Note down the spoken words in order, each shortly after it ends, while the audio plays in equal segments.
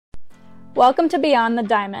Welcome to Beyond the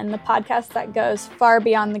Diamond, the podcast that goes far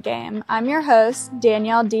beyond the game. I'm your host,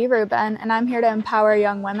 Danielle D. Rubin, and I'm here to empower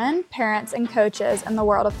young women, parents, and coaches in the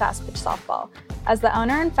world of Fastpitch softball. As the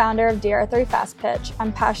owner and founder of DR3 Fastpitch,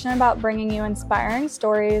 I'm passionate about bringing you inspiring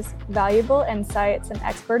stories, valuable insights, and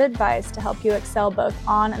expert advice to help you excel both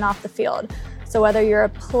on and off the field. So whether you're a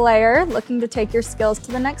player looking to take your skills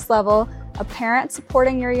to the next level, a parent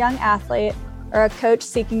supporting your young athlete, or a coach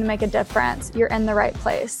seeking to make a difference, you're in the right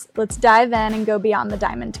place. Let's dive in and go beyond the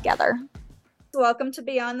diamond together. Welcome to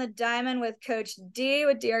Beyond the Diamond with Coach D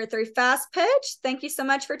with DR3 Fastpitch. Thank you so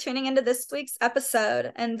much for tuning into this week's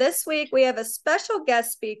episode. And this week we have a special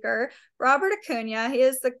guest speaker, Robert Acuna. He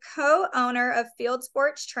is the co-owner of Field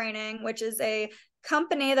Sports Training, which is a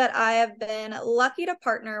company that I have been lucky to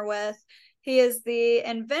partner with. He is the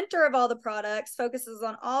inventor of all the products, focuses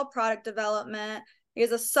on all product development. He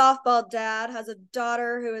is a softball dad, has a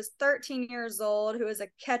daughter who is 13 years old, who is a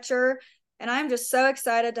catcher. And I'm just so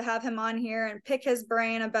excited to have him on here and pick his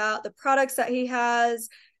brain about the products that he has,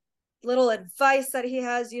 little advice that he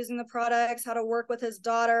has using the products, how to work with his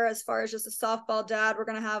daughter as far as just a softball dad. We're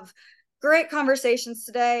going to have great conversations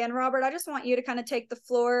today. And Robert, I just want you to kind of take the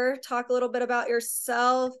floor, talk a little bit about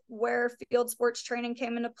yourself, where Field Sports Training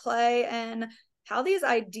came into play, and how these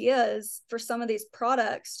ideas for some of these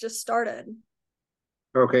products just started.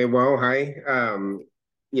 Okay, well, hi.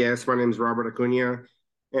 Yes, my name is Robert Acuna,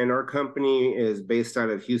 and our company is based out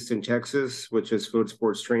of Houston, Texas, which is Field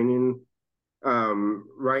Sports Training.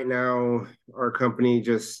 Right now, our company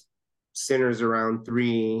just centers around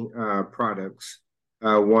three products.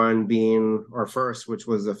 One being our first, which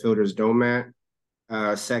was the Fielder's Dome Mat.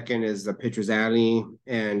 Second is the Pitcher's Alley,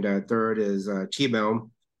 and third is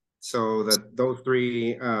T-Bell. So those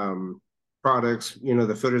three products,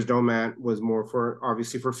 the Fielder's Dome Mat was more for,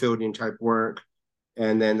 obviously, for fielding type work.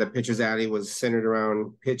 And then the Pitcher's Alley was centered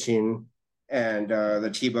around pitching. And the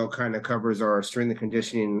T-Bell kind of covers our strength and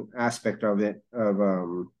conditioning aspect of it,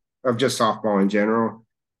 of just softball in general.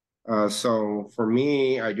 So for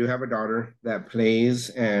me, I do have a daughter that plays,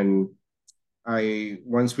 and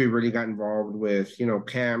once we really got involved with,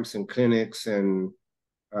 camps and clinics and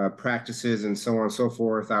practices and so on and so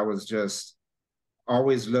forth, I was just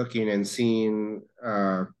always looking and seeing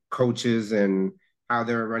coaches and how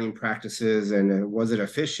they were running practices, and was it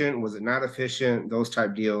efficient, was it not efficient, those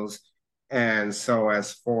type deals. And so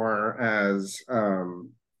as far as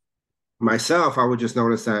myself, I would just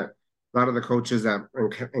notice that a lot of the coaches that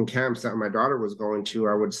in camps that my daughter was going to,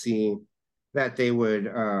 I would see that they would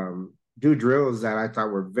do drills that I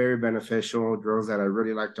thought were very beneficial, drills that I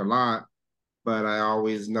really liked a lot. But I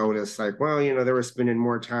always noticed, like, well, they were spending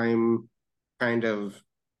more time kind of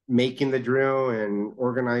making the drill and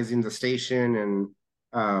organizing the station,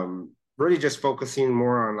 and really just focusing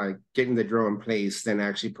more on like getting the drill in place than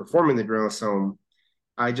actually performing the drill. So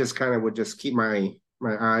I just kind of would just keep my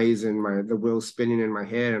eyes and the wheels spinning in my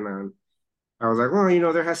head, and I was like,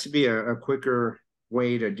 well, there has to be a quicker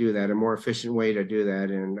way to do that, a more efficient way to do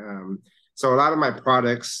that. And so a lot of my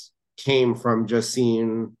products came from just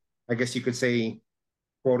seeing, I guess you could say,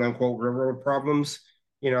 quote unquote, railroad problems,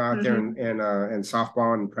 out there in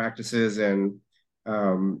softball and practices. And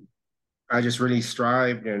I just really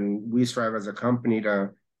strived, and we strive as a company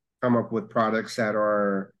to come up with products that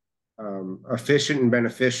are efficient and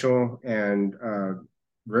beneficial, and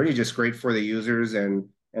really just great for the users and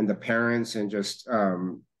the parents, and just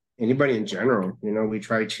anybody in general. We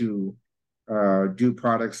try to do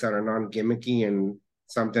products that are non-gimmicky and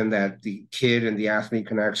something that the kid and the athlete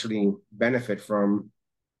can actually benefit from.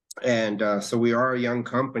 And so we are a young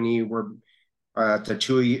company. We're at the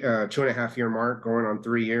 2.5 year mark, going on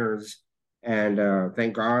 3 years. And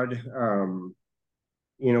thank God,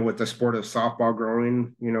 with the sport of softball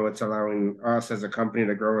growing, it's allowing us as a company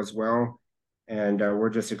to grow as well. And we're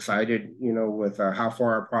just excited, with how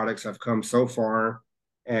far our products have come so far,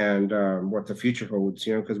 and what the future holds,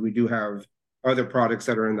 because we do have other products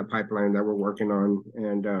that are in the pipeline that we're working on.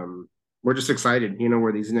 And we're just excited,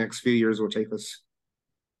 where these next few years will take us.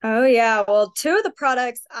 Oh, yeah. Well, two of the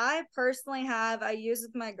products I personally have, I use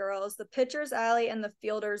with my girls, the Pitcher's Alley and the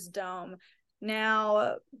Fielder's Dome.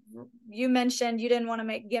 Now, you mentioned you didn't want to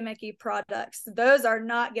make gimmicky products. Those are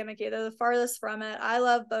not gimmicky. They're the farthest from it. I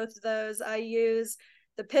love both of those. I use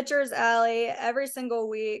the Pitcher's Alley every single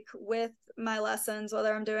week with my lessons,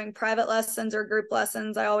 whether I'm doing private lessons or group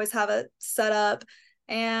lessons. I always have it set up.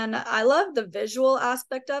 And I love the visual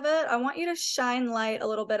aspect of it. I want you to shine light a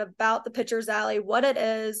little bit about the Pitcher's Alley, what it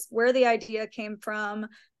is, where the idea came from,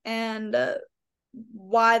 and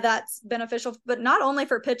why that's beneficial, but not only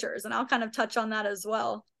for pitchers. And I'll kind of touch on that as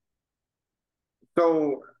well.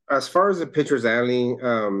 So as far as the Pitcher's Alley,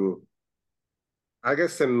 I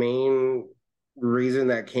guess the main reason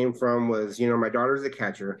that came from was, my daughter's a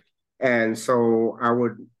catcher. And so I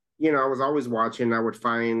was always watching. I would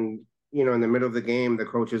find, in the middle of the game, the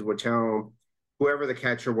coaches would tell whoever the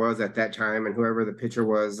catcher was at that time and whoever the pitcher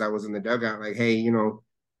was that was in the dugout, like, hey,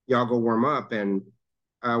 y'all go warm up. And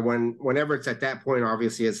whenever it's at that point,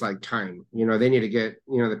 obviously it's like time. They need to get,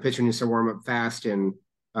 the pitcher needs to warm up fast and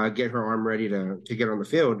get her arm ready to get on the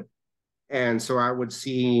field. And so I would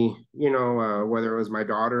see, whether it was my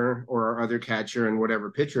daughter or our other catcher and whatever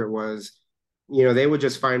pitcher it was, they would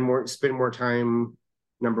just spend more time,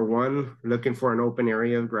 number one, looking for an open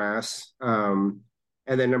area of grass. And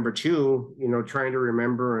then number two, trying to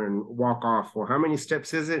remember and walk off. Well, how many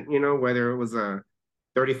steps is it? Whether it was a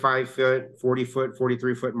 35 foot, 40 foot,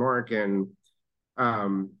 43-foot mark. And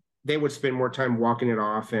they would spend more time walking it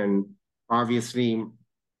off. And obviously,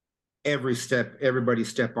 everybody's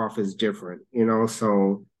step off is different,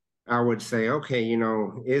 so I would say, okay,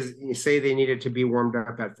 is you say they needed to be warmed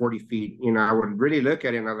up at 40 feet, I would really look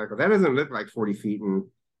at it and I was like, well, that doesn't look like 40 feet. And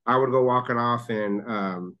I would go walk it off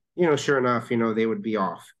and, sure enough, they would be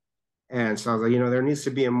off. And so I was like, there needs to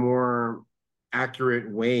be a more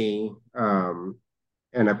accurate way, and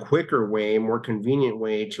a quicker way, more convenient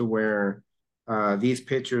way to where these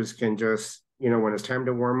pitchers can just, when it's time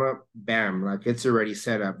to warm up, bam, like it's already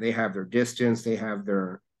set up. They have their distance, they have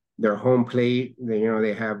their home plate, they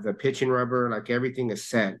have the pitching rubber, like everything is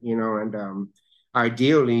set, and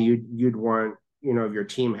ideally you'd want, if your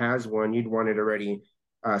team has one, you'd want it already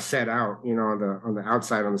set out, on the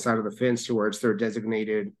outside, on the side of the fence to where it's their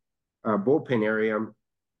designated bullpen area.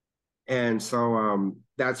 And so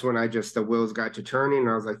that's when the wheels got to turning. And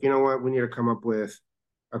I was like, you know what, we need to come up with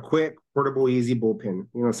a quick, portable, easy bullpen,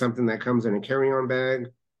 something that comes in a carry-on bag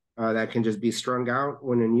that can just be strung out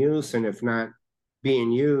when in use. And if not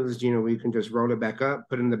being used, we can just roll it back up,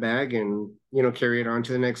 put it in the bag and, carry it on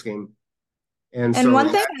to the next game. And And so, one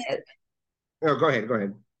thing, oh, go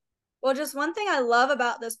ahead. well, just one thing I love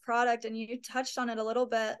about this product, and you touched on it a little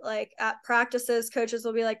bit, like at practices, coaches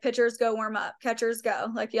will be like, pitchers go warm up, catchers go.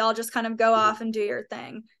 Like y'all just kind of go off and do your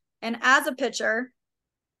thing. And as a pitcher,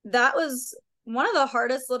 that was one of the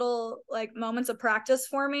hardest little like moments of practice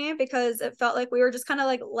for me, because it felt like we were just kind of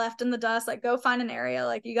like left in the dust, like go find an area,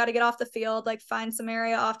 like you got to get off the field, like find some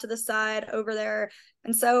area off to the side over there.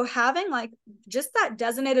 And so having like just that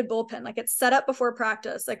designated bullpen, like it's set up before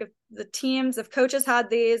practice, like if coaches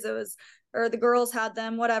had these, it was, or the girls had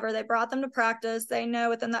them, whatever, they brought them to practice, they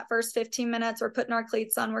know within that first 15 minutes we're putting our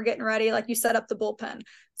cleats on, we're getting ready, like you set up the bullpen.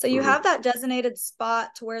 So you have that designated spot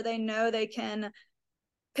to where they know they can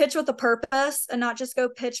pitch with a purpose and not just go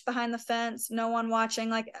pitch behind the fence, no one watching.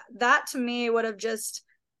 Like that to me would have just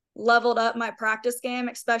leveled up my practice game,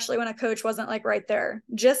 especially when a coach wasn't like right there.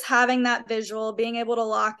 Just having that visual, being able to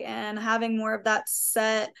lock in, having more of that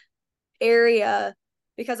set area,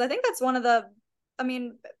 because I think that's one of the, I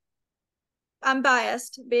mean, I'm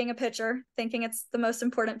biased being a pitcher, thinking it's the most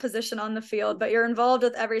important position on the field, but you're involved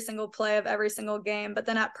with every single play of every single game. But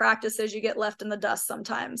then at practices, you get left in the dust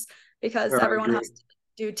sometimes because everyone has to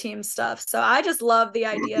do team stuff. So I just love the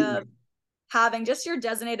idea of having just your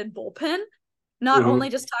designated bullpen, not only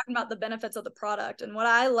just talking about the benefits of the product. And what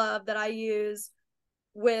I love that I use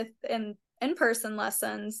with in-person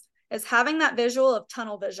lessons is having that visual of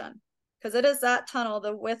tunnel vision, because it is that tunnel,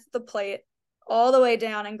 the width of the plate all the way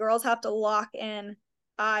down, and girls have to lock in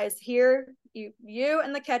eyes here, you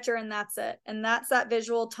and the catcher, and that's it. And that's that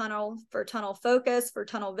visual tunnel for tunnel focus, for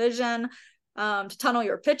tunnel vision, to tunnel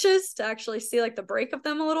your pitches, to actually see like the break of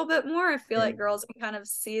them a little bit more. I feel like girls can kind of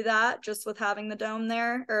see that just with having the dome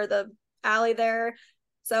there or the alley there.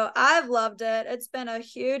 So I've loved it. It's been a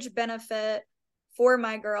huge benefit for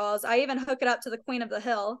my girls. I even hook it up to the Queen of the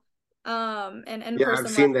Hill. And in person,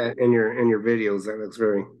 I've seen that in your videos. That looks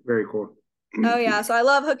very, very cool. Oh yeah, so I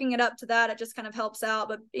love hooking it up to that. It just kind of helps out.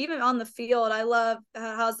 But even on the field, I love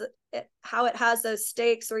how it has those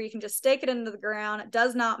stakes where you can just stake it into the ground. It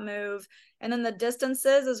does not move. And then the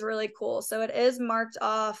distances is really cool. So it is marked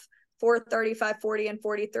off for 35, 40, and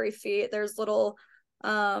 43 feet. There's little,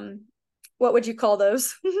 what would you call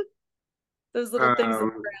those? Those little things on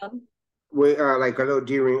the ground. With like a little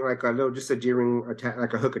D-ring, like just a D-ring,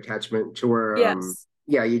 like a hook attachment to where, Yes.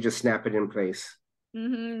 you just snap it in place.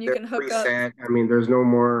 You They're can hook preset. up. I mean, there's no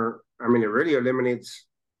more. I mean, it really eliminates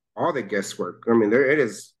all the guesswork. I mean, it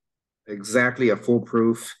is exactly a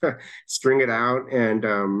foolproof. String it out, and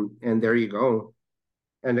there you go.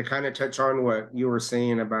 And to kind of touch on what you were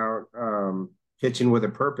saying about pitching with a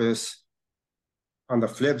purpose. On the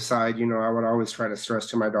flip side, I would always try to stress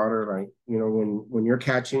to my daughter, like, when you're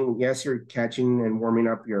catching, yes, you're catching and warming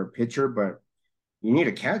up your pitcher, but you need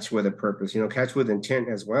to catch with a purpose, catch with intent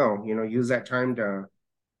as well. Use that time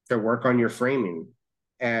to work on your framing.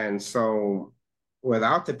 And so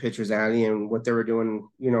without the pitcher's alley and what they were doing,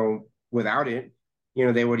 without it,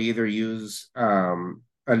 they would either use a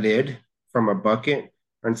lid from a bucket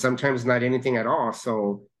and sometimes not anything at all.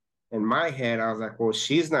 So in my head, I was like, well,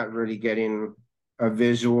 she's not really getting a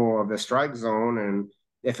visual of the strike zone and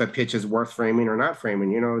if a pitch is worth framing or not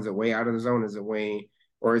framing, is it way out of the zone? Is it way,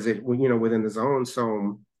 or is it, within the zone?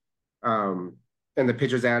 So um, and the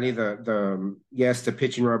pitcher's alley, the yes, the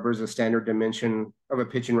pitching rubber is a standard dimension of a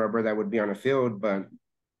pitching rubber that would be on a field, but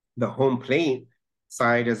the home plate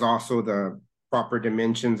side is also the proper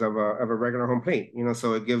dimensions of a regular home plate.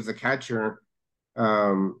 So it gives the catcher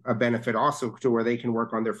a benefit also to where they can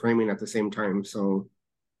work on their framing at the same time. So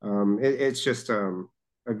it's just a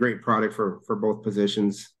great product for both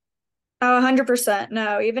positions. Oh, 100%.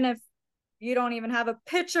 No, even if you don't even have a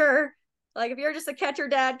pitcher, like if you're just a catcher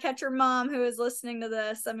dad, catcher mom who is listening to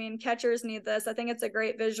this, I mean, catchers need this. I think it's a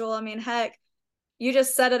great visual. I mean, heck, you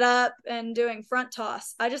just set it up and doing front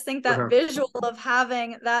toss. I just think that visual of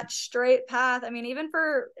having that straight path, I mean, even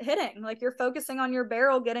for hitting, like you're focusing on your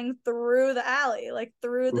barrel getting through the alley, like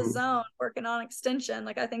through the zone, working on extension.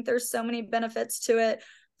 Like I think there's so many benefits to it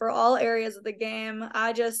for all areas of the game.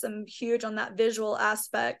 I just am huge on that visual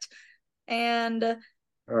aspect. And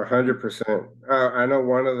 100%. I know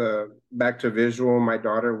one of the back to visual, my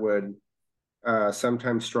daughter would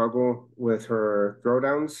sometimes struggle with her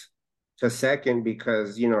throwdowns to second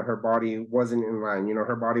because her body wasn't in line.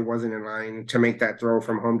 Her body wasn't in line to make that throw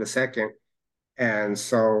from home to second, and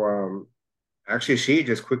so actually she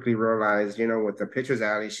just quickly realized, with the pitcher's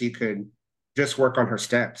alley, she could just work on her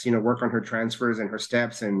steps, work on her transfers and her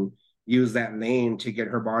steps, and use that lane to get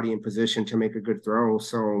her body in position to make a good throw.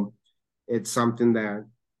 So it's something that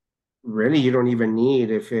really you don't even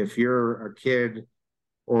need if you're a kid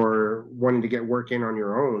or wanting to get work in on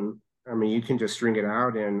your own. I mean, you can just string it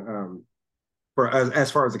out and for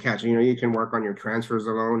as far as the catcher, you can work on your transfers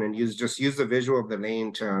alone and use the visual of the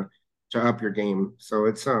lane to up your game. So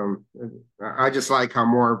it's I just like how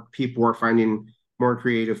more people are finding more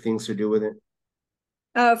creative things to do with it.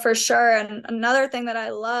 Oh, for sure. And another thing that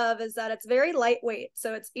I love is that it's very lightweight.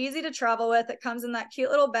 So it's easy to travel with. It comes in that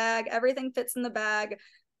cute little bag. Everything fits in the bag.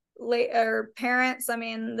 Or parents, I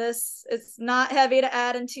mean, it's not heavy to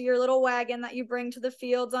add into your little wagon that you bring to the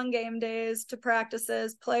fields on game days, to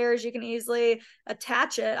practices. Players, you can easily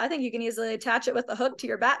attach it. I think you can easily attach it with a hook to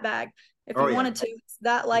your bat bag if you wanted to. It's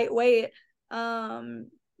that lightweight.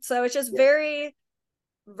 So it's just very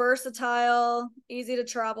versatile, easy to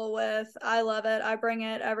travel with. I love it. I bring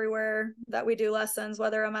it everywhere that we do lessons,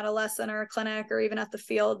 whether I'm at a lesson or a clinic or even at the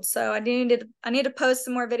field. So I need to post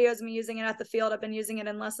some more videos of me using it at the field. I've been using it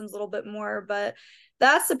in lessons a little bit more, but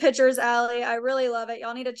that's the pitcher's alley. I really love it.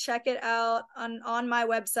 Y'all need to check it out on my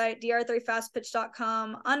website,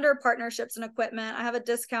 dr3fastpitch.com, under partnerships and equipment. I have a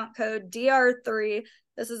discount code DR3.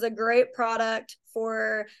 This is a great product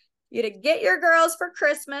for you to get your girls for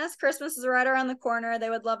Christmas. Christmas is right around the corner. They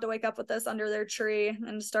would love to wake up with this under their tree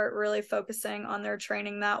and start really focusing on their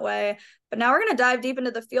training that way. But now we're going to dive deep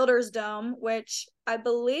into the Fielder's Dome, which I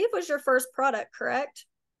believe was your first product, correct?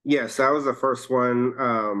 Yes, that was the first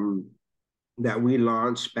one that we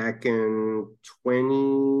launched back in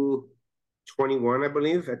 2021, I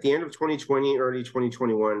believe, at the end of 2020, early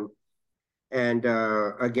 2021. And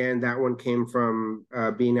again, that one came from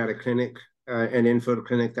being at a clinic, an infield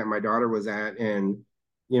clinic that my daughter was at. And,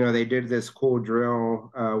 they did this cool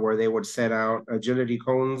drill where they would set out agility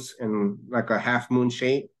cones in like a half moon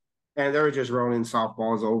shape. And they were just rolling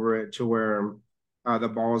softballs over it to where the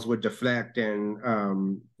balls would deflect. And,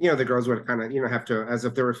 the girls would kind of, have to, as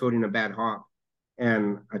if they were fielding a bad hop.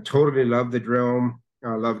 And I totally loved the drill.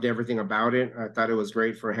 I loved everything about it. I thought it was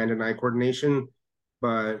great for hand and eye coordination.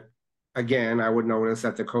 But again, I would notice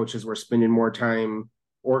that the coaches were spending more time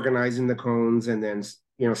organizing the cones and then,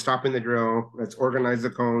 stopping the drill. Let's organize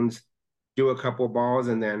the cones, do a couple of balls.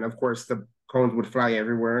 And then, of course, the cones would fly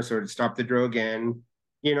everywhere. So it'd stop the drill again,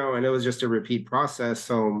 and it was just a repeat process.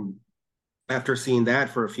 So after seeing that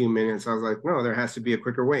for a few minutes, I was like, no, there has to be a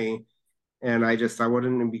quicker way. And I thought,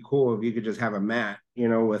 wouldn't it be cool if you could just have a mat,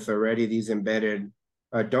 with already these embedded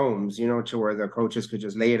domes, to where the coaches could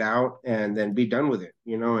just lay it out and then be done with it,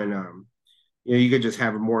 and you could just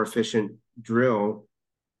have a more efficient drill.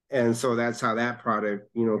 And so that's how that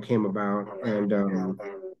product, came about. And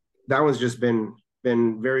that one's just been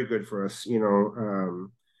very good for us, Well,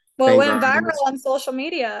 it went viral on social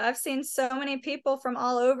media. I've seen so many people from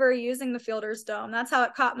all over using the Fielder's Dome. That's how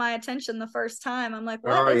it caught my attention the first time. I'm like,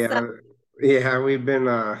 what is that? Yeah, we've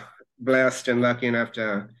been blessed and lucky enough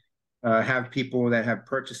to have people that have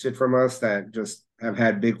purchased it from us that just have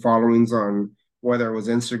had big followings on whether it was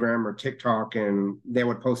Instagram or TikTok, and they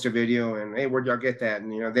would post a video and, hey, where'd y'all get that?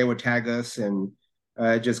 And, they would tag us, and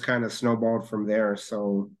it just kind of snowballed from there.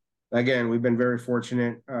 So again, we've been very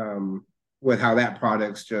fortunate with how that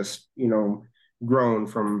product's just, grown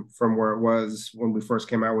from where it was when we first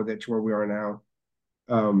came out with it to where we are now.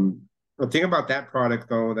 The thing about that product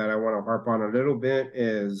though that I want to harp on a little bit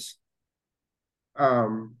is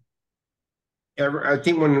um I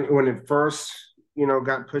think when it first,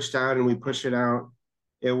 got pushed out and we pushed it out,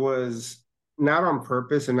 it was not on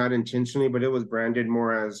purpose and not intentionally, but it was branded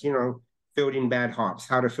more as, fielding bad hops,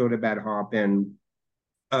 how to field a bad hop. And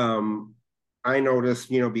um I noticed,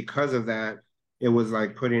 because of that, it was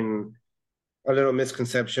like putting a little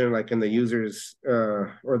misconception like in the user's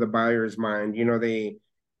or the buyer's mind.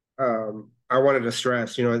 I wanted to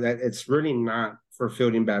stress, that it's really not for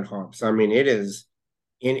fielding bad hops. I mean, it is,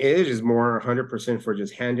 and it is more 100% for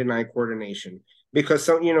just hand and eye coordination. Because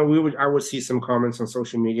some, I would see some comments on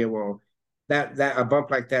social media, well, that a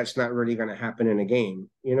bump like that's not really going to happen in a game,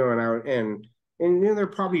 and they're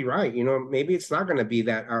probably right. Maybe it's not going to be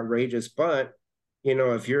that outrageous, but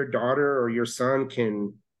if your daughter or your son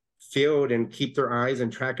can field and keep their eyes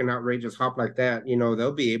and track an outrageous hop like that,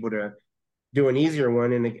 they'll be able to do an easier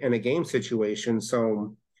one in a game situation.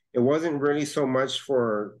 So it wasn't really so much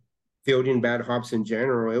for fielding bad hops in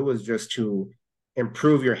general. It was just to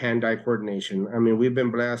improve your hand-eye coordination. I mean, we've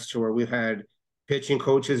been blessed to where we've had pitching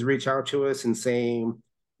coaches reach out to us and say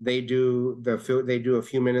they do a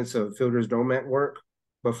few minutes of fielder's dome mat work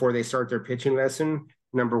before they start their pitching lesson.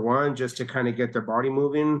 Number one, just to kind of get their body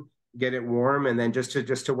moving, get it warm, and then just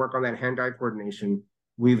to work on that hand-eye coordination.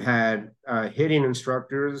 We've had hitting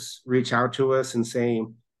instructors reach out to us and say,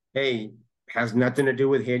 hey, has nothing to do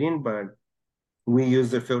with hitting, but we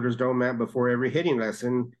use the fielder's dome mat before every hitting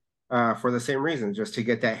lesson for the same reason, just to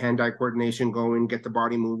get that hand-eye coordination going, get the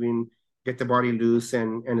body moving, get the body loose,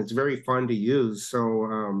 and it's very fun to use. So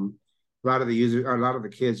a lot of the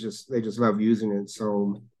kids just love using it.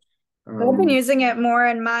 So I've been using it more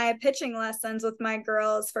in my pitching lessons with my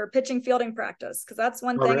girls for pitching fielding practice, because that's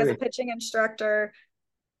one thing as a pitching instructor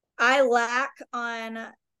I lack on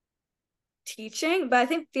teaching,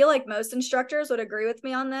 but I feel like most instructors would agree with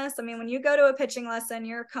me on this. I mean, when you go to a pitching lesson,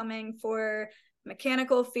 you're coming for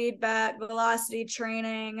mechanical feedback, velocity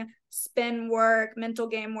training, spin work, mental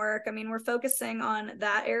game work. I mean, we're focusing on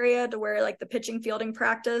that area to where like the pitching fielding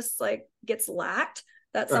practice like gets lacked.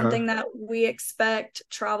 That's something that we expect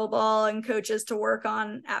travel ball and coaches to work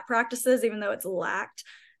on at practices, even though it's lacked.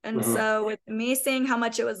 And so with me seeing how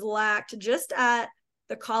much it was lacked just at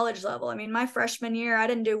the college level. I mean, my freshman year, I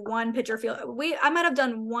didn't do one pitcher field. I might have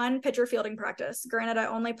done one pitcher fielding practice. Granted, I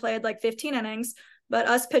only played like 15 innings, but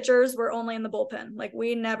us pitchers were only in the bullpen. Like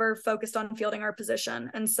we never focused on fielding our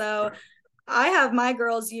position. And so I have my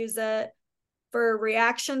girls use it for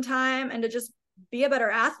reaction time and to just be a better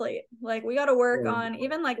athlete. Like we got to work on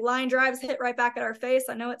even like line drives hit right back at our face.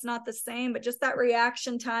 I know it's not the same, but just that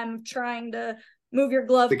reaction time of trying to move your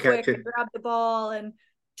glove quick and grab the ball and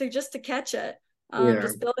to catch it.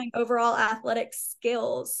 Just building overall athletic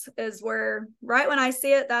skills is where, right when I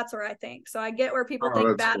see it, that's where I think. So I get where people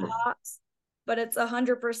think bad hops, but it's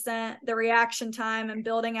 100% the reaction time and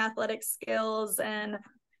building athletic skills and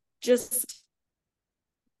just,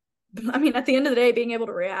 I mean, at the end of the day, being able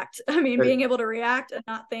to react. I mean, being able to react and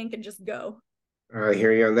not think and just go. I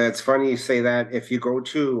hear you. That's funny you say that. If you go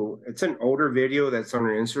to, it's an older video that's on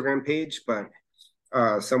our Instagram page, but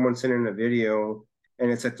someone sent in a video and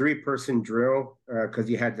it's a 3-person drill because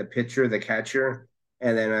you had the pitcher, the catcher,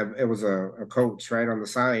 and then it was a coach right on the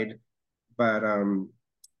side. But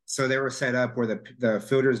so they were set up where the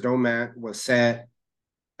fielder's dome mat was set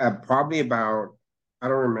probably about, I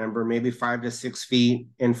don't remember, maybe 5 to 6 feet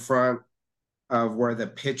in front of where the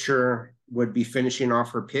pitcher would be finishing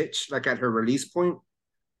off her pitch, like at her release point.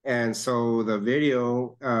 And so the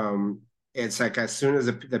video, it's like as soon as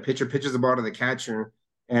the pitcher pitches the ball to the catcher,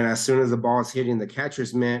 and as soon as the ball is hitting the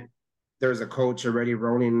catcher's mitt, there's a coach already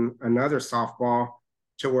rolling another softball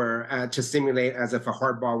to where to simulate as if a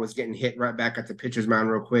hard ball was getting hit right back at the pitcher's mound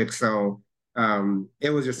real quick. So it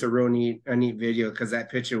was just a neat video because that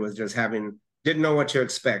pitcher was just didn't know what to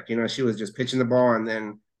expect. She was just pitching the ball and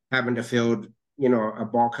then having to field, a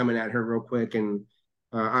ball coming at her real quick. And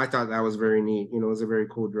I thought that was very neat. It was a very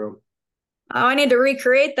cool drill. Oh, I need to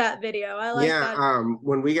recreate that video. I like that.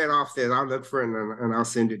 When we get off this, I'll look for it and I'll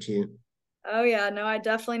send it to you. Oh yeah, no, I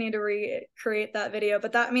definitely need to recreate that video.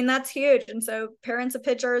 But that's huge. And so parents of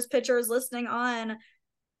pitchers listening on,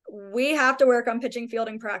 we have to work on pitching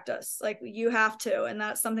fielding practice. Like, you have to, and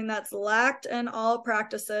that's something that's lacked in all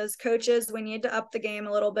practices. Coaches, we need to up the game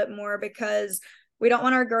a little bit more, because we don't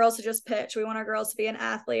want our girls to just pitch. We want our girls to be an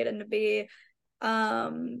athlete and to be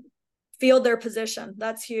field their position.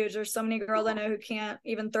 That's huge. There's so many girls I know who can't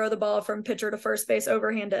even throw the ball from pitcher to first base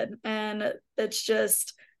overhanded, and it's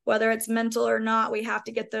just, whether it's mental or not, we have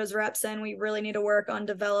to get those reps in. We really need to work on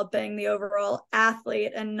developing the overall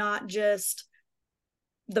athlete and not just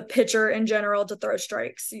the pitcher in general to throw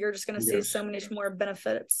strikes. You're just going to see so many more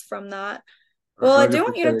benefits from that. Well, I do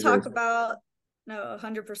want you to talk about, no,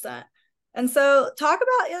 100%. And so talk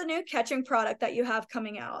about the new catching product that you have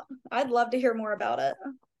coming out. I'd love to hear more about it.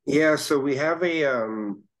 Yeah, so we have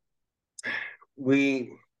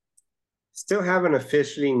we still haven't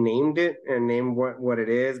officially named it and named what it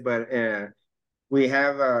is, but we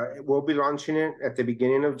have we'll be launching it at the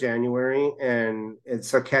beginning of January, and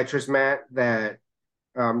it's a catcher's mat that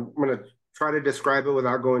I'm going to try to describe it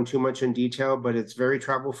without going too much in detail, but it's very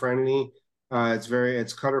travel friendly.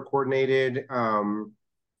 It's color coordinated.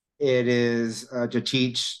 It is to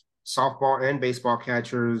teach softball and baseball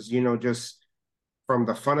catchers, just from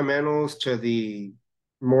the fundamentals to the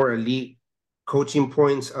more elite coaching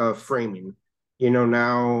points of framing.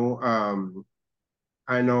 Now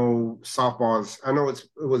I know it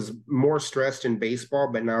was more stressed in baseball,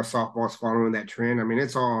 but now softball's following that trend. I mean,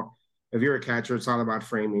 if you're a catcher, it's all about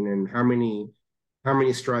framing and how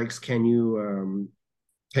many strikes can you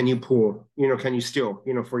pull, can you steal,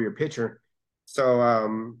 for your pitcher.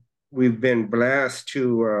 So we've been blessed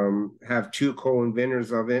to have two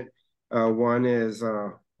co-inventors of it. One is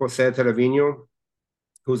Jose Trevino,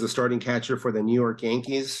 who's a starting catcher for the New York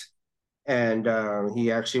Yankees. And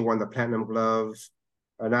he actually won the Platinum Glove,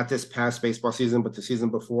 not this past baseball season, but the season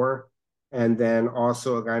before. And then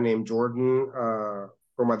also a guy named Jordan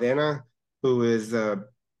Romadena, who is the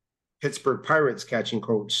Pittsburgh Pirates catching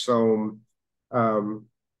coach. So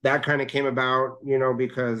that kind of came about,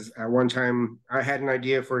 because at one time I had an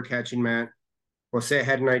idea for a catching mat. Jose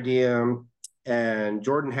had an idea, and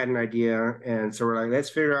Jordan had an idea. And so we're like, let's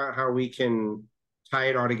figure out how we can tie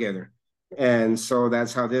it all together. And so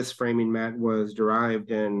that's how this framing mat was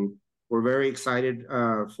derived. And we're very excited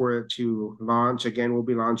for it to launch. Again, we'll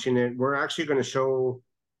be launching it. We're actually going to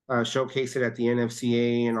showcase it at the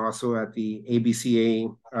NFCA and also at the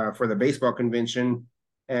ABCA for the baseball convention,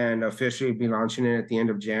 and officially be launching it at the end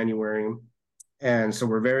of January. And so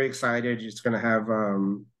we're very excited. It's going to have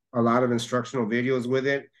a lot of instructional videos with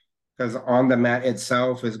it, because on the mat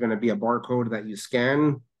itself is going to be a barcode that you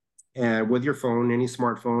scan and with your phone, any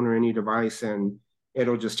smartphone or any device, and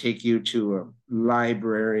it'll just take you to a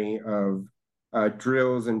library of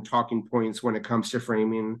drills and talking points when it comes to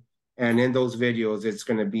framing. And in those videos, it's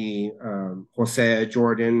going to be Jose,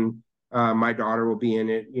 Jordan, my daughter will be in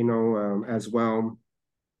it, as well.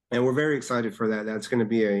 And we're very excited for that. That's going to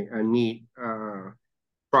be a neat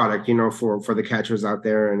product, for the catchers out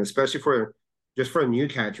there, and especially for new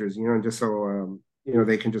catchers, just so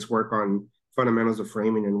they can just work on fundamentals of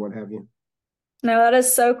framing and what have you. No, that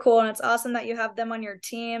is so cool. And it's awesome that you have them on your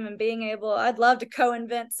team, and I'd love to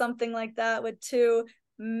co-invent something like that with two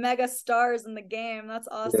mega stars in the game. That's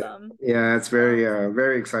awesome. Yeah, it's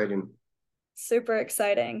very exciting. Super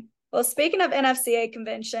exciting. Well, speaking of NFCA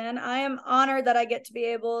convention, I am honored that I get to be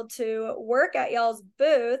able to work at y'all's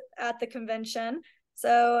booth at the convention.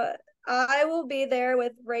 So I will be there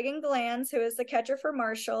with Reagan Glanz, who is the catcher for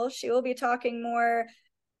Marshall. She will be talking more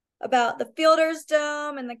about the Fielder's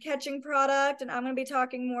Dome and the catching product, and I'm going to be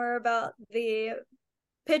talking more about the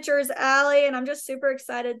Pitcher's Alley, and I'm just super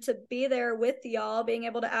excited to be there with y'all, being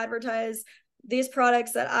able to advertise these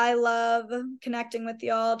products that I love, connecting with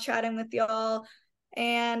y'all, chatting with y'all.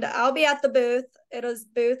 And I'll be at the booth. It is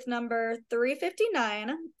booth number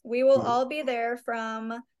 359. We will all be there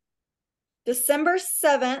from December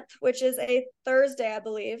 7th, which is a Thursday, I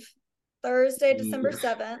believe. Thursday, December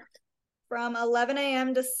 7th, from 11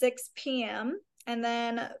 a.m. to 6 p.m. And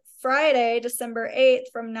then Friday, December 8th,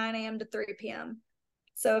 from 9 a.m. to 3 p.m.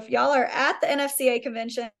 So if y'all are at the NFCA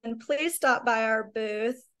convention, please stop by our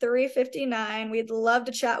booth, 359. We'd love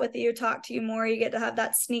to chat with you, talk to you more. You get to have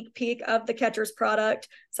that sneak peek of the catcher's product.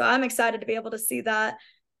 So I'm excited to be able to see that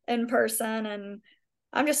in person. And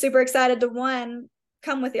I'm just super excited to,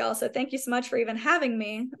 come with y'all. So thank you so much for even having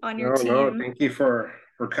me on your team. No, thank you for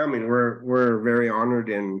coming. We're very honored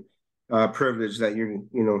and privileged that you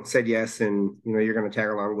said yes, and you're going to tag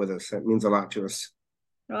along with us. That means a lot to us.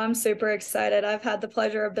 Well, I'm super excited. I've had the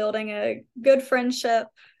pleasure of building a good friendship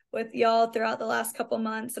with y'all throughout the last couple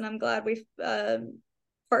months, and I'm glad we've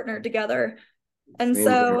partnered together. And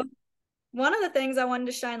so one of the things I wanted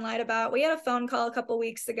to shine light about, we had a phone call a couple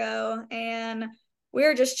weeks ago, and we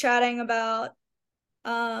were just chatting about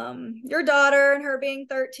your daughter and her being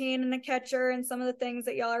 13 and a catcher and some of the things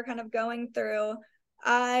that y'all are kind of going through.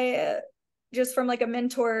 I just from like a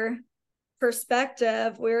mentor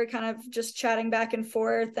perspective, we were kind of just chatting back and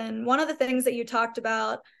forth, and one of the things that you talked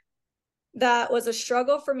about that was a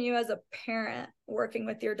struggle from you as a parent working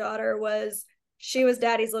with your daughter was she was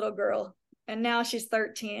daddy's little girl, and now she's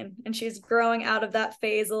 13 and she's growing out of that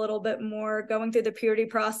phase a little bit more, going through the puberty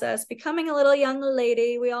process, becoming a little young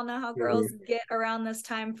lady. We all know how girls get around this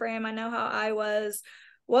time frame. I know how I was.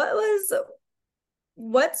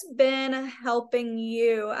 What's been helping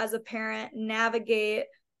you as a parent navigate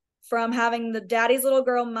from having the daddy's little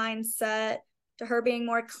girl mindset to her being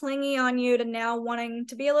more clingy on you to now wanting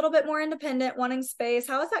to be a little bit more independent, wanting space?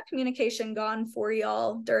 How has that communication gone for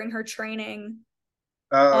y'all during her training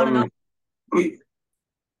on and off?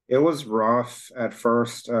 It was rough at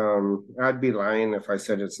first. I'd be lying if I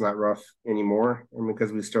said it's not rough anymore. I mean,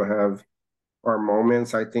 because we still have our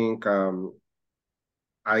moments. I think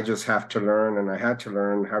I just have to learn, and I had to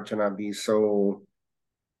learn how to not be so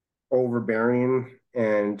overbearing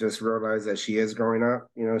and just realize that she is growing up.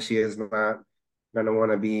 You know, she is not going to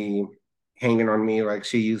want to be hanging on me like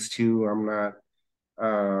she used to. I'm not,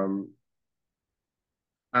 I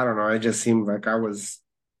don't know. It just seemed like I was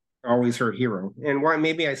always her hero. And why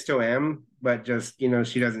maybe I still am, but just, you know,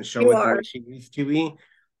 she doesn't show You it the are. way she used to be.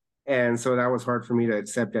 And so that was hard for me to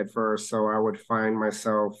accept at first. So I would find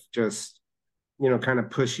myself just, you know, kind of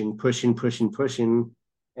pushing,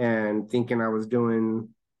 and thinking I was doing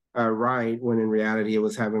right when in reality it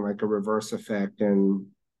was having like a reverse effect. And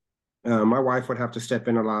my wife would have to step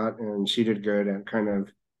in a lot, and she did good at kind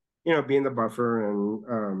of, you know, being the buffer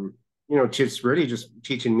and, you know, just really just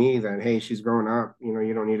teaching me that, hey, she's growing up, you know,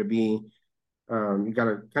 you don't need to be, you got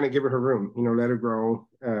to kind of give her room, you know, let her grow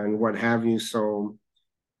and what have you. So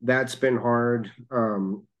that's been hard.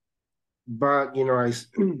 But you know, I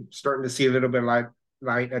starting to see a little bit light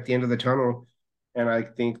at the end of the tunnel, and I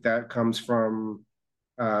think that comes from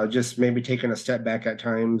just maybe taking a step back at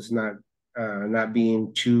times, not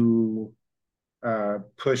being too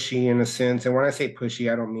pushy in a sense. And when I say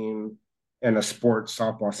pushy, I don't mean in a sports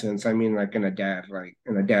softball sense. I mean like in a dad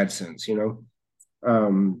sense, you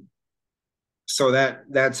know. So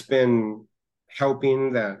that's been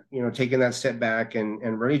helping, that, you know, taking that step back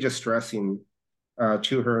and really just stressing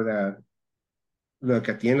to her that, look,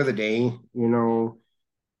 at the end of the day, you know,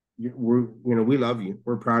 we love you.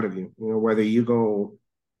 We're proud of you. You know, whether you go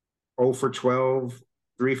 0 for 12,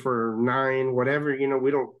 3 for 9, whatever, you know,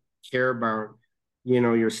 we don't care about, you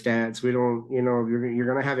know, your stats. We don't, you know, you're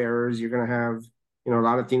going to have errors. You're going to have, you know, a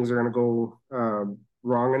lot of things are going to go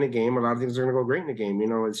wrong in a game. A lot of things are going to go great in a game. You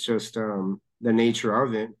know, it's just the nature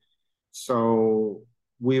of it. So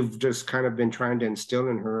we've just kind of been trying to instill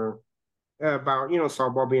in her about, you know,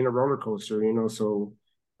 softball being a roller coaster, you know. So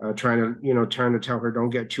trying to tell her, don't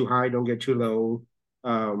get too high, don't get too low.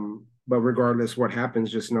 But regardless what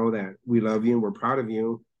happens, just know that we love you and we're proud of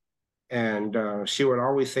you. And she would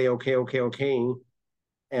always say, okay, okay, okay.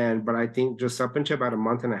 And but I think just up until about a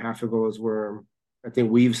month and a half ago is where I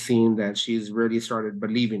think we've seen that she's really started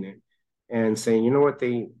believing it and saying, you know, what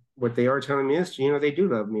they are telling me is, you know, they do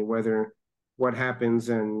love me, whether what happens.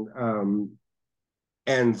 And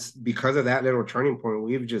because of that little turning point,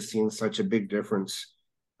 we've just seen such a big difference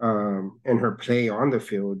in her play on the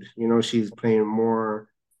field. You know, she's playing more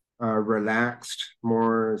relaxed,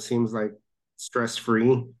 more, seems like, stress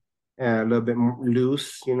free, and a little bit more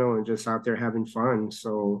loose, you know, and just out there having fun.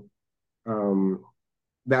 So um,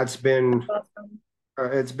 that's been Awesome.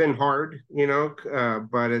 it's been hard, you know,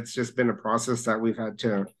 but it's just been a process that we've had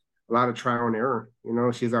to, a lot of trial and error. You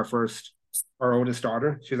know, she's our oldest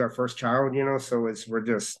daughter. She's our first child, you know, so we're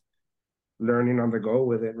just learning on the go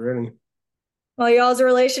with it, really. Well, y'all's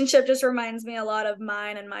relationship just reminds me a lot of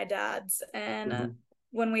mine and my dad's. And Mm-hmm.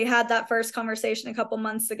 when we had that first conversation a couple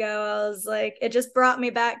months ago, I was like, it just brought me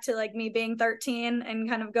back to like me being 13 and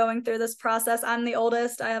kind of going through this process. I'm the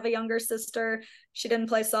oldest. I have a younger sister. She didn't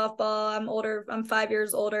play softball. I'm older. I'm 5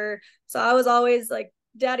 years older. So I was always like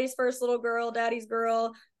daddy's first little girl, daddy's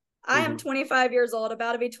girl. I am Mm-hmm. 25 years old,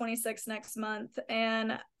 about to be 26 next month,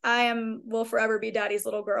 and will forever be daddy's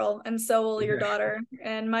little girl, and so will your Yeah. daughter.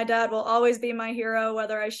 And my dad will always be my hero,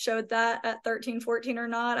 whether I showed that at 13, 14 or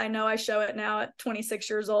not. I know I show it now at 26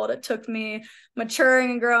 years old. It took me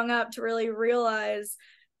maturing and growing up to really realize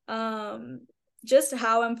just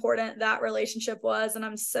how important that relationship was. And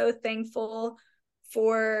I'm so thankful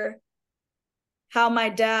for how my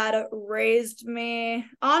dad raised me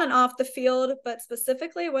on and off the field, but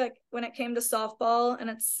specifically when it came to softball. And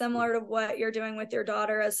it's similar to what you're doing with your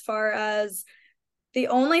daughter, as far as the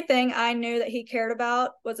only thing I knew that he cared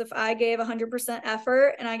about was if I gave 100%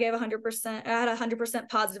 effort and I gave 100%, I had 100%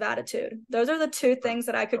 positive attitude. Those are the two things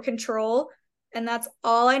that I could control. And that's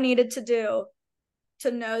all I needed to do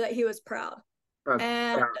to know that he was proud.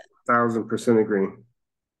 And 1,000% agree.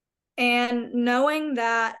 And knowing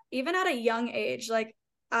that even at a young age, like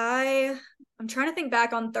I'm trying to think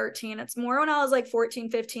back on 13. It's more when I was like 14,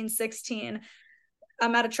 15, 16.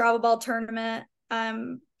 I'm at a travel ball tournament.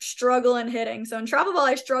 I'm struggling hitting. So in travel ball,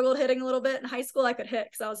 I struggled hitting a little bit. In high school, I could hit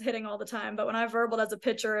because I was hitting all the time. But when I verbaled as a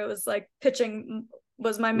pitcher, it was like pitching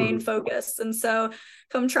was my main focus. And so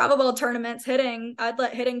come travel ball tournaments, hitting, I'd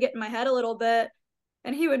let hitting get in my head a little bit.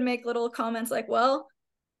 And he would make little comments like, well,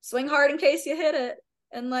 swing hard in case you hit it.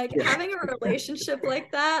 And like having a relationship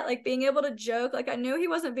like that, like being able to joke, like I knew he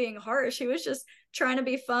wasn't being harsh. He was just trying to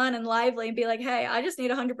be fun and lively and be like, hey, I just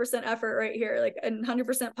need 100% effort right here, like a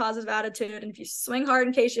 100% positive attitude. And if you swing hard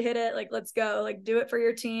in case you hit it, like, let's go, like do it for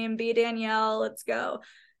your team, be Danielle, let's go.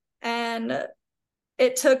 And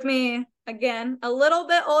it took me, again, a little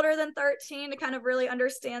bit older than 13 to kind of really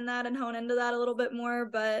understand that and hone into that a little bit more.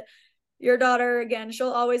 But your daughter, again, she'll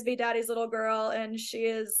always be daddy's little girl. And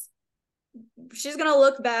she's going to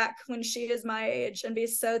look back when she is my age and be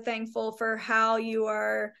so thankful for how you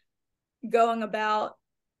are going about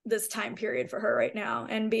this time period for her right now,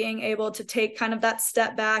 and being able to take kind of that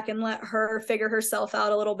step back and let her figure herself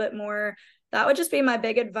out a little bit more. That would just be my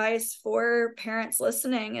big advice for parents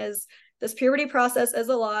listening, is this puberty process is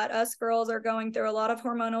a lot. Us girls are going through a lot of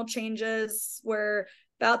hormonal changes. We're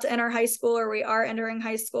about to enter high school, or we are entering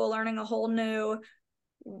high school, learning a whole new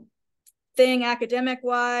thing academic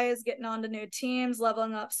wise, getting on to new teams,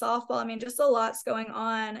 leveling up softball. I mean, just a lot's going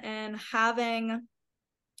on. And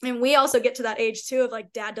we also get to that age too of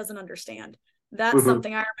like, dad doesn't understand. That's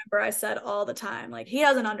something I remember I said all the time. Like, he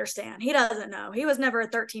doesn't understand. He doesn't know. He was never a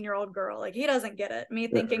 13-year-old girl. Like, he doesn't get it. Me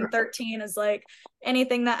thinking 13 is like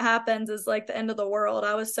anything that happens is like the end of the world.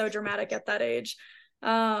 I was so dramatic at that age.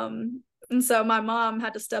 And so my mom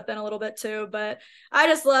had to step in a little bit too, but I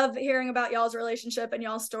just love hearing about y'all's relationship and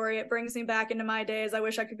y'all's story. It brings me back into my days. I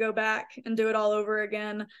wish I could go back and do it all over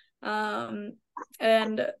again.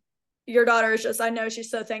 And your daughter is just, I know she's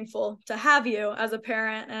so thankful to have you as a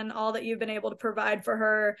parent and all that you've been able to provide for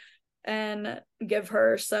her and give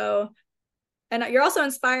her. So, and you're also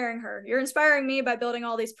inspiring her. You're inspiring me by building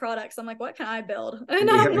all these products. I'm like, what can I build? And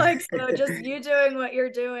I'm like, so just you doing what you're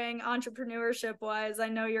doing entrepreneurship wise, I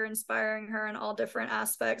know you're inspiring her in all different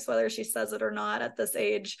aspects, whether she says it or not at this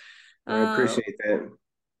age. I appreciate that.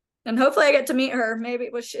 And hopefully I get to meet her. Maybe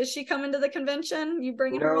is she coming to the convention? You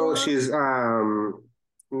bringing her along?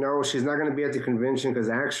 No, she's not going to be at the convention, because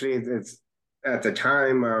actually it's at the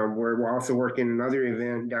time we're also working another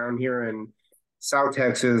event down here in South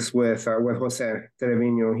Texas with Jose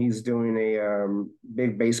Trevino. He's doing a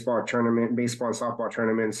big baseball and softball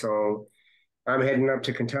tournament. So I'm heading up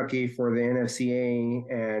to Kentucky for the NFCA,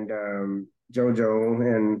 and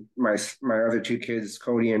JoJo and my other two kids,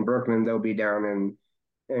 Cody and Brooklyn, they'll be down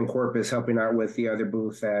in Corpus helping out with the other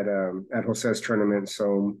booth at Jose's tournament.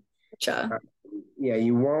 So yeah,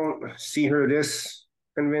 you won't see her this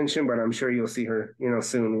convention, but I'm sure you'll see her,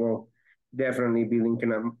 soon. We'll definitely be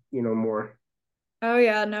linking up, more. Oh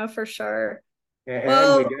yeah, no, for sure. And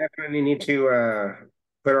we definitely need to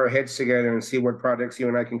put our heads together and see what projects you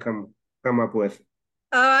and I can come up with.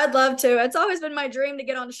 Oh, I'd love to. It's always been my dream to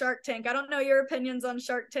get on Shark Tank. I don't know your opinions on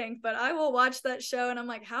Shark Tank, but I will watch that show and I'm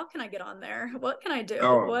like, how can I get on there? What can I do?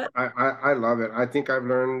 What? I love it. I think I've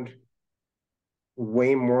learned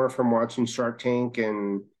way more from watching Shark Tank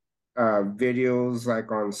and videos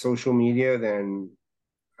like on social media than,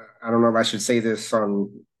 I don't know if I should say this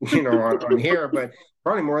on on here, but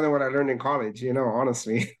probably more than what I learned in college,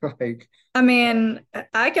 honestly. Like, I mean,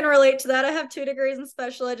 I can relate to that. I have 2 degrees in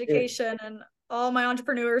special education, and all my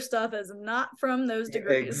entrepreneur stuff is not from those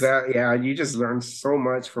degrees. Exactly. Yeah, you just learn so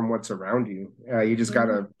much from what's around you. You just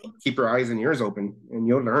gotta keep your eyes and ears open, and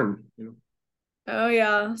you'll learn. Oh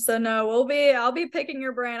yeah. So no, I'll be picking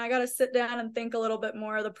your brain. I got to sit down and think a little bit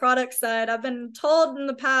more. The product side, I've been told in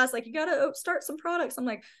the past, like, you got to start some products. I'm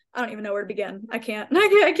like, I don't even know where to begin. I can't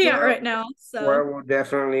right now. So well, we'll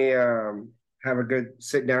definitely have a good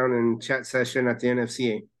sit down and chat session at the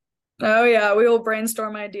NFCA. Oh yeah, we will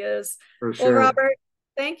brainstorm ideas. For sure. Well, Robert,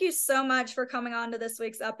 thank you so much for coming on to this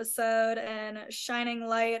week's episode and shining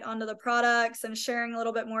light onto the products and sharing a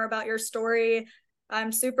little bit more about your story.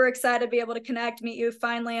 I'm super excited to be able to connect, meet you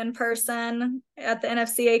finally in person at the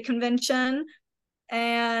NFCA convention.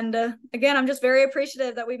 And again, I'm just very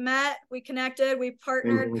appreciative that we met, we connected, we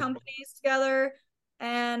partnered companies together,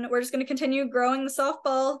 and we're just going to continue growing the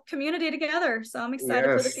softball community together. So I'm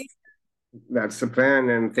excited for the future. That's the plan.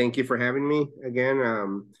 And thank you for having me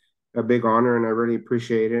again. A big honor, and I really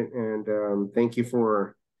appreciate it. And thank you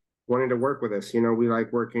for wanting to work with us. We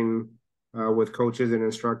like working with coaches and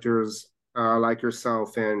instructors like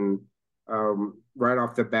yourself. And right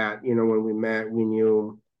off the bat, when we met, we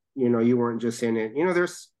knew, you weren't just in it.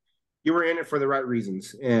 You were in it for the right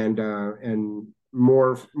reasons, and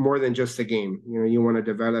more than just the game. You want to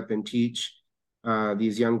develop and teach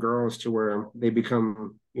these young girls to where they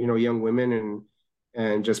become, young women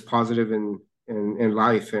and just positive in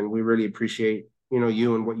life. And we really appreciate,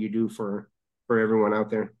 you and what you do for everyone out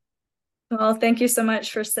there. Well, thank you so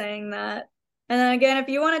much for saying that. And then again, if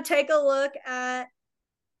you want to take a look at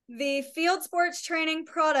the field sports training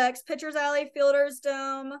products, Pitcher's Alley, Fielder's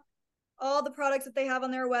Dome, all the products that they have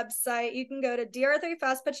on their website, you can go to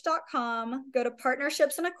dr3fastpitch.com, go to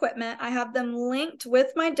partnerships and equipment. I have them linked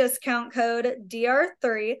with my discount code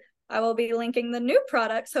DR3. I will be linking the new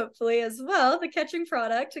products, hopefully, as well, the catching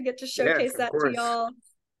product, to get to showcase that to y'all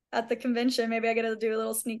at the convention. Maybe I get to do a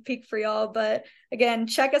little sneak peek for y'all. But again,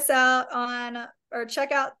 check us out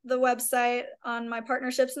check out the website on my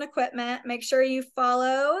partnerships and equipment. Make sure you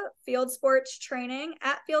follow Field Sports Training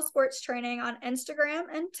at Field Sports Training on Instagram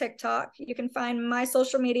and TikTok. You can find my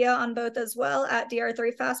social media on both as well at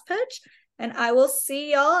DR3 Fastpitch. And I will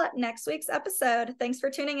see y'all at next week's episode. Thanks for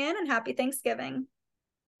tuning in, and happy Thanksgiving.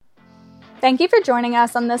 Thank you for joining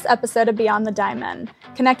us on this episode of Beyond the Diamond.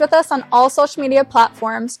 Connect with us on all social media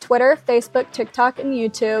platforms, Twitter, Facebook, TikTok, and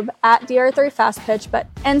YouTube at DR3Fastpitch,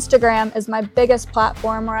 but Instagram is my biggest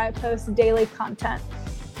platform where I post daily content.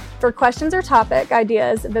 For questions or topic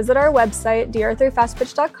ideas, visit our website,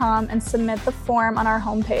 dr3fastpitch.com, and submit the form on our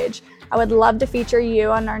homepage. I would love to feature you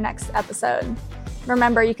on our next episode.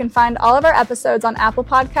 Remember, you can find all of our episodes on Apple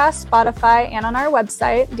Podcasts, Spotify, and on our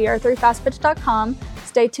website, dr3fastpitch.com.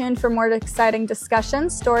 Stay tuned for more exciting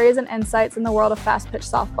discussions, stories, and insights in the world of fast pitch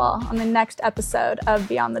softball on the next episode of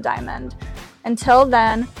Beyond the Diamond. Until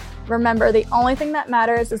then, remember, the only thing that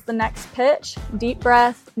matters is the next pitch. Deep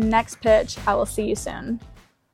breath, next pitch. I will see you soon.